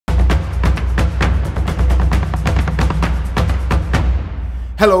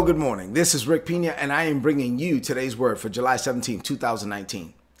Hello, good morning. This is Rick Pina, and I am bringing you today's word for July 17,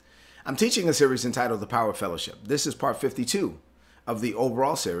 2019. I'm teaching a series entitled The Power of Fellowship. This is part 52 of the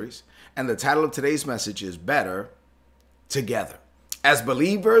overall series, and the title of today's message is Better Together. As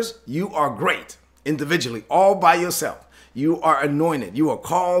believers, you are great individually, all by yourself. You are anointed. You are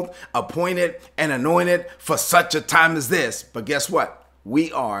called, appointed, and anointed for such a time as this. But guess what?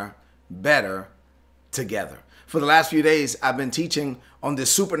 We are better together. For the last few days, I've been teaching on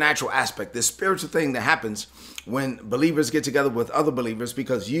this supernatural aspect, this spiritual thing that happens when believers get together with other believers,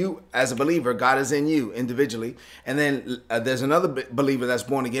 because you, as a believer, God is in you individually. And then there's another believer that's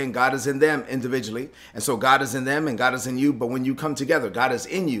born again. God is in them individually. And so God is in them and God is in you. But when you come together, God is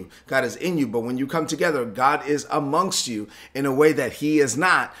in you. God is in you. But when you come together, God is amongst you in a way that he is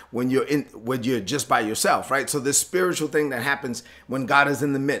not when you're just by yourself, right? So this spiritual thing that happens when God is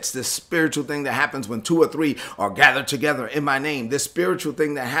in the midst, this spiritual thing that happens when two or three are gathered together in my name, this spiritual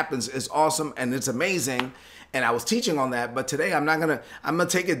thing that happens is awesome and it's amazing. And I was teaching on that, but today I'm gonna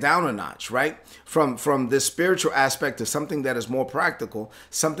take it down a notch, right? From this spiritual aspect to something that is more practical,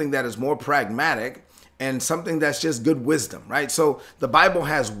 something that is more pragmatic, and something that's just good wisdom, right? So the Bible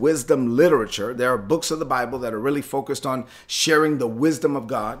has wisdom literature. There are books of the Bible that are really focused on sharing the wisdom of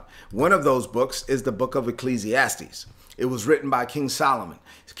God. One of those books is the book of Ecclesiastes. It was written by King Solomon.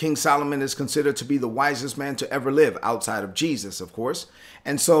 King Solomon is considered to be the wisest man to ever live outside of Jesus, of course.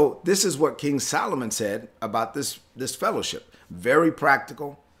 And so this is what King Solomon said about this fellowship. Very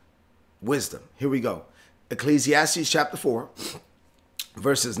practical wisdom. Here we go. Ecclesiastes chapter 4,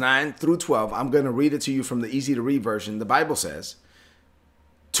 verses 9 through 12. I'm going to read it to you from the easy to read version. The Bible says,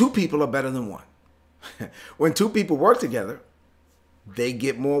 two people are better than one. When two people work together, they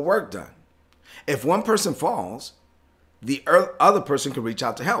get more work done. If one person falls, the other person can reach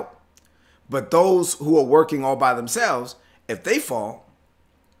out to help. But those who are working all by themselves, if they fall,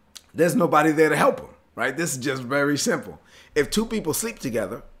 there's nobody there to help them, right? This is just very simple. If two people sleep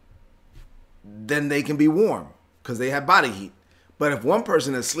together, then they can be warm because they have body heat. But if one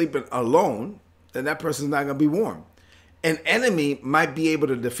person is sleeping alone, then that person's not going to be warm. An enemy might be able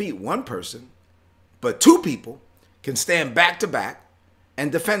to defeat one person, but two people can stand back to back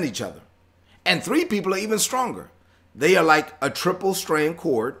and defend each other. And three people are even stronger. They are like a triple strand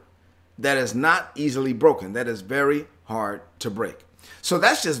cord that is not easily broken, that is very hard to break. So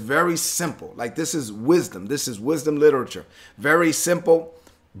that's just very simple. Like this is wisdom. This is wisdom literature. Very simple,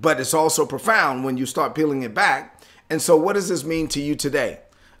 but it's also profound when you start peeling it back. And so what does this mean to you today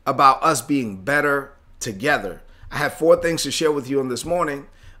about us being better together? I have 4 things to share with you on this morning.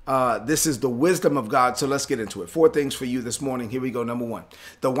 This is the wisdom of God. So let's get into it. 4 things for you this morning. Here we go. Number 1,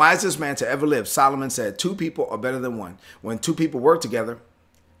 the wisest man to ever live. Solomon said, 2 people are better than one. When 2 people work together,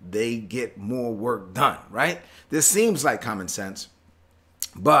 they get more work done, right? This seems like common sense,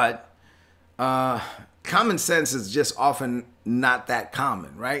 but common sense is just often not that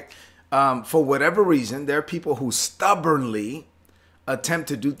common, right? For whatever reason, there are people who stubbornly attempt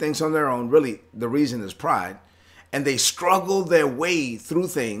to do things on their own. Really, the reason is pride. And they struggle their way through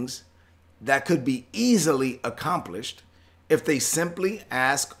things that could be easily accomplished if they simply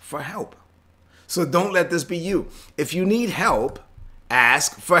ask for help. So don't let this be you. If you need help,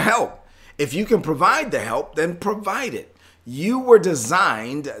 ask for help. If you can provide the help, then provide it. You were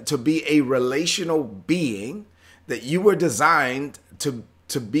designed to be a relational being, that you were designed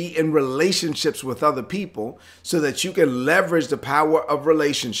to be in relationships with other people so that you can leverage the power of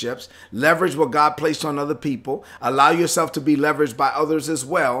relationships, leverage what God placed on other people, allow yourself to be leveraged by others as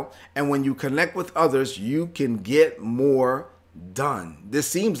well. And when you connect with others, you can get more done. This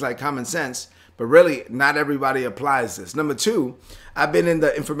seems like common sense, but really not everybody applies this. Number 2, I've been in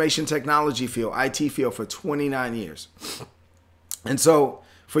the information technology field, IT field, for 29 years. And so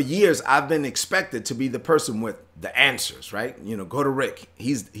for years, I've been expected to be the person with the answers, right? You know, go to Rick.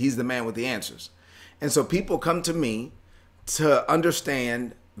 He's the man with the answers. And so people come to me to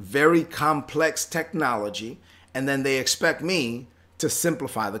understand very complex technology, and then they expect me to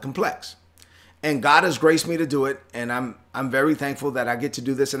simplify the complex. And God has graced me to do it, and I'm very thankful that I get to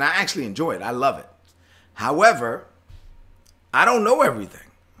do this, and I actually enjoy it. I love it. However, I don't know everything.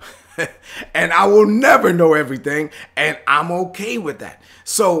 And I will never know everything, and I'm okay with that.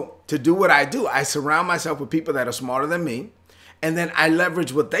 So to do what I do, I surround myself with people that are smarter than me, and then I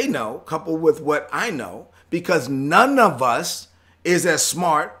leverage what they know coupled with what I know, because none of us is as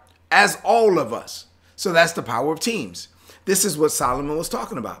smart as all of us. So that's the power of teams. This is what Solomon was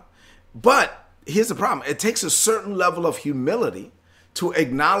talking about. But here's the problem. It takes a certain level of humility to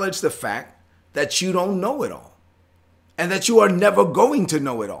acknowledge the fact that you don't know it all and that you are never going to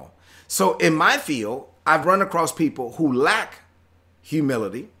know it all. So in my field, I've run across people who lack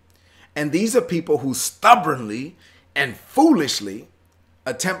humility. And these are people who stubbornly and foolishly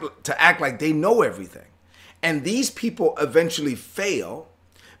attempt to act like they know everything. And these people eventually fail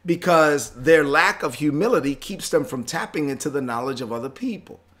because their lack of humility keeps them from tapping into the knowledge of other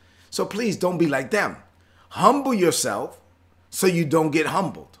people. So please don't be like them. Humble yourself so you don't get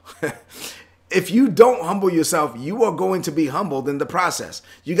humbled. If you don't humble yourself, you are going to be humbled in the process.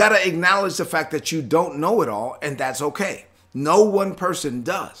 You got to acknowledge the fact that you don't know it all, and that's okay. No one person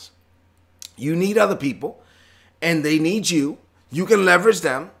does. You need other people, and they need you. You can leverage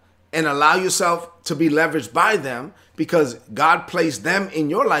them and allow yourself to be leveraged by them because God placed them in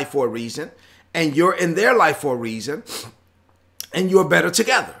your life for a reason, and you're in their life for a reason, and you're better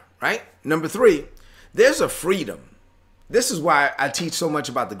together, right? Number 3, there's a freedom. This is why I teach so much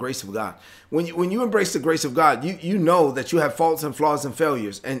about the grace of God. When you embrace the grace of God, you know that you have faults and flaws and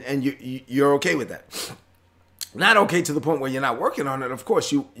failures, and you're okay with that. Not okay to the point where you're not working on it. Of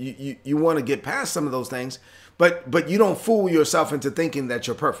course, you want to get past some of those things, but you don't fool yourself into thinking that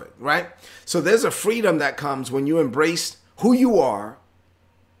you're perfect, right? So there's a freedom that comes when you embrace who you are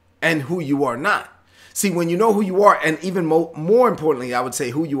and who you are not. See, when you know who you are, and even more importantly, I would say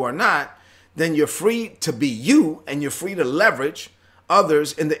who you are not, then you're free to be you, and you're free to leverage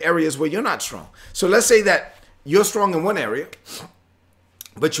others in the areas where you're not strong. So let's say that you're strong in one area,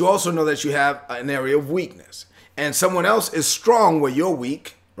 but you also know that you have an area of weakness. And someone else is strong where you're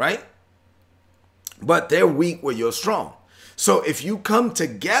weak, right? But they're weak where you're strong. So if you come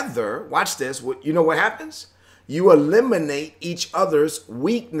together, watch this, you know what happens? You eliminate each other's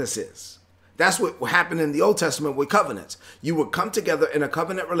weaknesses. That's what happened in the Old Testament with covenants. You would come together in a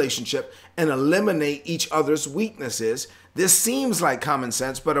covenant relationship and eliminate each other's weaknesses. This seems like common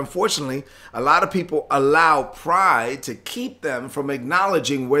sense, but unfortunately, a lot of people allow pride to keep them from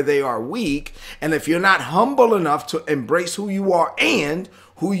acknowledging where they are weak. And if you're not humble enough to embrace who you are and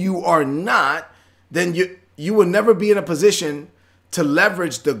who you are not, then you will never be in a position to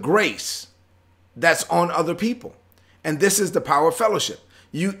leverage the grace that's on other people. And this is the power of fellowship.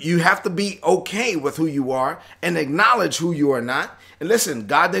 You have to be okay with who you are and acknowledge who you are not. And listen,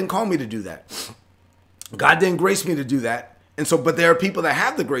 God didn't call me to do that. God didn't grace me to do that. And so, but there are people that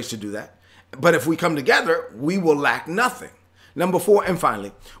have the grace to do that. But if we come together, we will lack nothing. Number 4, and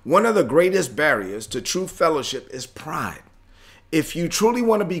finally, one of the greatest barriers to true fellowship is pride. If you truly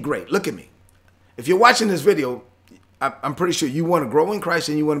want to be great, look at me. If you're watching this video, I'm pretty sure you want to grow in Christ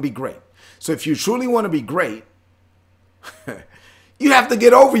and you want to be great. So if you truly want to be great, you have to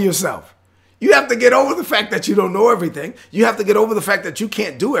get over yourself. You have to get over the fact that you don't know everything. You have to get over the fact that you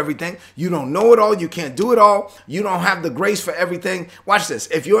can't do everything. You don't know it all. You can't do it all. You don't have the grace for everything. Watch this.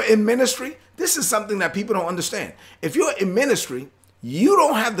 If you're in ministry, this is something that people don't understand. If you're in ministry, you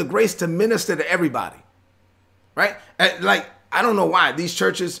don't have the grace to minister to everybody, right? Like, I don't know why these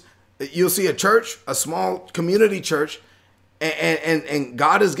churches, you'll see a church, a small community church, and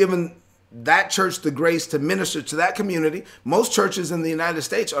God has given that church the grace to minister to that community. Most churches in the United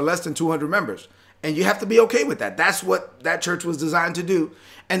States are less than 200 members. And you have to be okay with that. That's what that church was designed to do.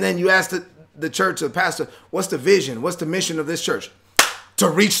 And then you ask the church, the pastor, what's the vision? What's the mission of this church? To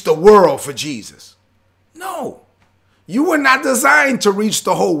reach the world for Jesus. No, you were not designed to reach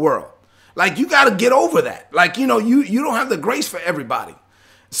the whole world. Like, you got to get over that. Like, you don't have the grace for everybody.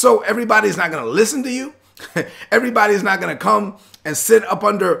 So everybody's not going to listen to you. Everybody's not going to come and sit up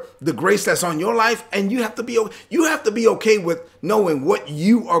under the grace that's on your life. And you have to be okay with knowing what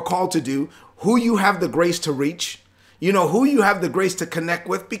you are called to do, who you have the grace to reach, who you have the grace to connect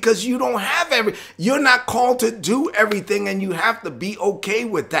with, because you don't have you're not called to do everything, and you have to be okay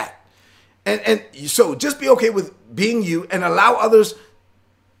with that. And so just be okay with being you and allow others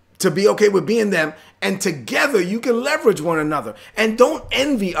to be okay with being them, and together you can leverage one another. And don't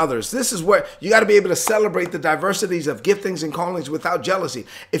envy others. This is where you got to be able to celebrate the diversities of giftings and callings without jealousy.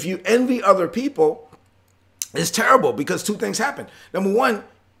 If you envy other people, it's terrible, because 2 things happen. Number 1,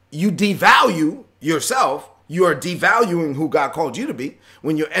 you devalue yourself. You are devaluing who God called you to be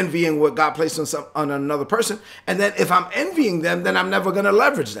when you're envying what God placed on another person. And then if I'm envying them, then I'm never going to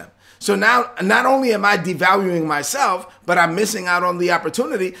leverage them. So now, not only am I devaluing myself, but I'm missing out on the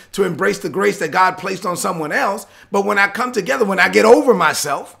opportunity to embrace the grace that God placed on someone else. But when I come together, when I get over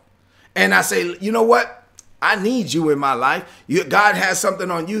myself and I say, you know what? I need you in my life. God has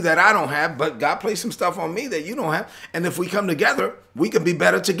something on you that I don't have, but God placed some stuff on me that you don't have. And if we come together, we can be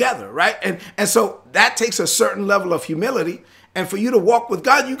better together, right? And so that takes a certain level of humility. And for you to walk with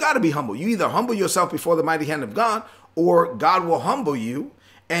God, you got to be humble. You either humble yourself before the mighty hand of God, or God will humble you.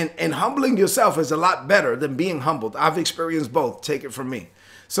 And humbling yourself is a lot better than being humbled. I've experienced both. Take it from me.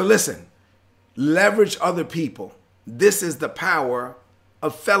 So listen, leverage other people. This is the power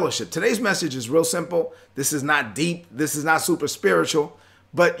of fellowship. Today's message is real simple. This is not deep. This is not super spiritual.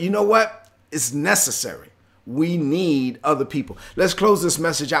 But you know what? It's necessary. We need other people. Let's close this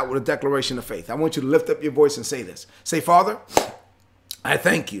message out with a declaration of faith. I want you to lift up your voice and say this. Say, Father, I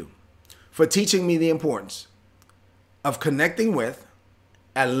thank you for teaching me the importance of connecting with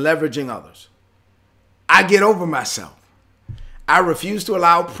and leveraging others. I get over myself. I refuse to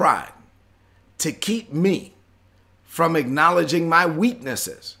allow pride to keep me from acknowledging my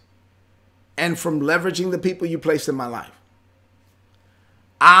weaknesses and from leveraging the people you placed in my life.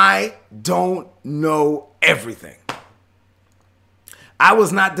 I don't know everything. I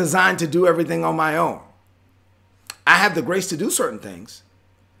was not designed to do everything on my own. I have the grace to do certain things,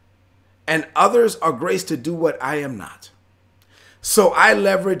 and others are graced to do what I am not. So I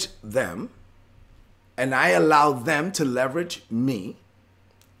leverage them, and I allow them to leverage me.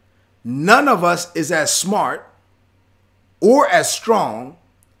 None of us is as smart or as strong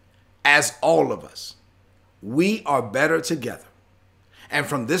as all of us. We are better together. And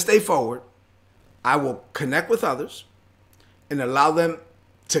from this day forward, I will connect with others and allow them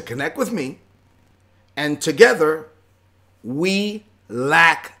to connect with me. And together, we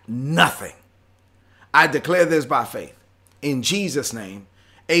lack nothing. I declare this by faith. In Jesus' name,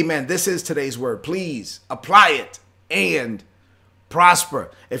 amen. This is today's word. Please apply it and prosper.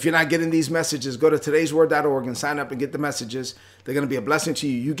 If you're not getting these messages, go to todaysword.org and sign up and get the messages. They're going to be a blessing to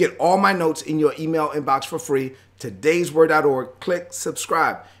you. You get all my notes in your email inbox for free. Todaysword.org. Click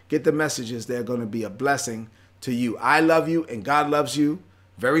subscribe. Get the messages. They're going to be a blessing to you. I love you and God loves you.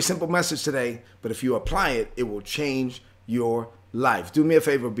 Very simple message today, but if you apply it, it will change your life. Do me a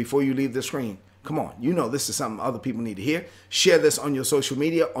favor before you leave the screen. Come on. You know this is something other people need to hear. Share this on your social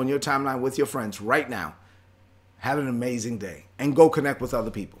media, on your timeline with your friends right now. Have an amazing day and go connect with other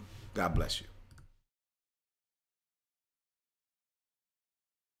people. God bless you.